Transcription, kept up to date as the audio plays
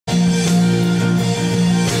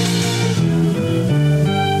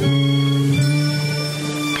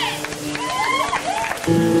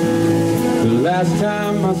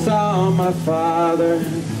my father.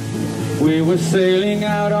 We were sailing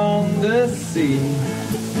out on the sea,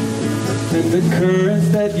 and the currents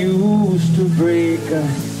that used to break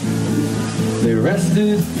us, they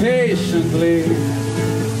rested patiently.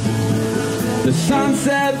 The sun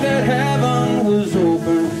said that heaven was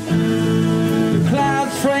open, the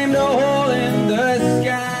clouds framed a hole in the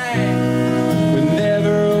sky, but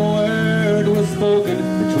never a word was spoken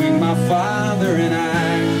between my father and I.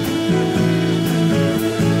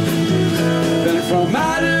 Then from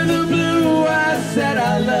out of the blue I said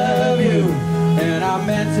I love you, and I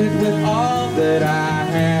meant it with all that I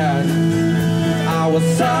had. I was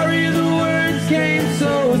sorry the words came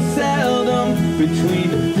so seldom between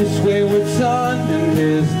this wayward son and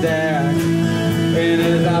his dad. And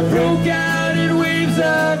as I broke out in waves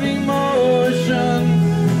of emotion,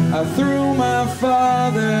 I threw my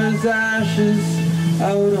father's ashes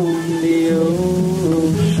out on the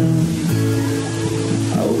ocean,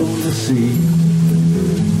 out on the sea,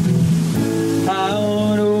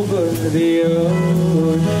 out over the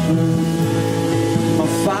ocean. My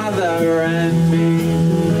father and me.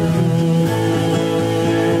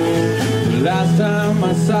 Last time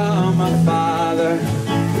I saw my father,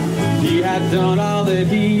 he had done all that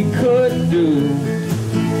he could do.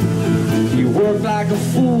 He worked like a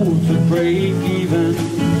fool to break even,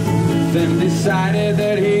 then decided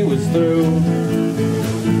that he was through.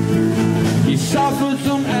 He suffered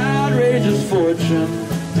some outrageous fortune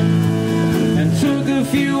and took a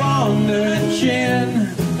few on the chin.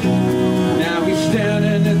 Now he's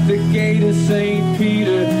standing at the gate of St.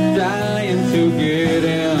 Peter, dying to get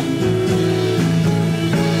in.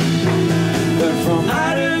 But from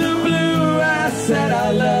out of the blue I said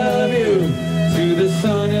I love you, to the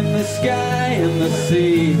sun and the sky and the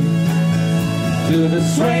sea, to the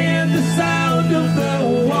sway and the sound of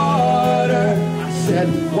the water. I said,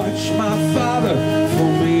 watch my father for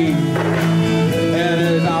me. And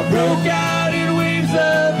as I broke out in waves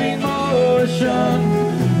of emotion,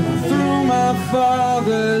 I threw my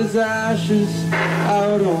father's ashes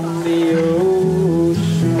out on the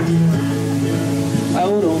ocean,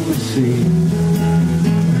 out on the sea,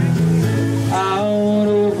 out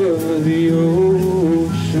over the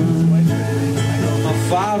ocean. My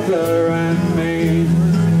father and me.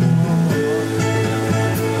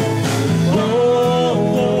 Oh,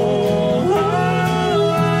 oh, oh,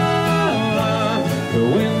 oh. The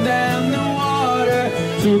wind and the water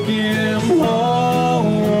took him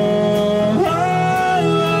home. Oh,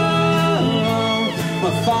 oh, oh.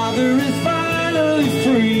 My father is finally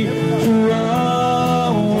free to run.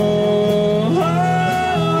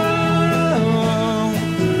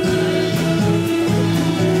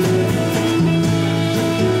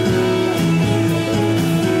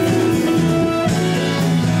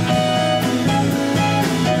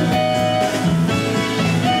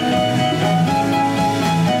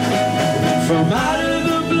 From out of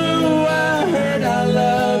the blue I heard I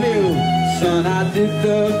love you. Son, I did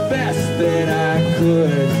the best that I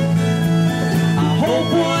could. I hope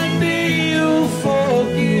one day you'll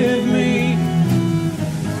forgive me.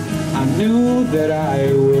 I knew that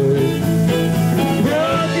I would.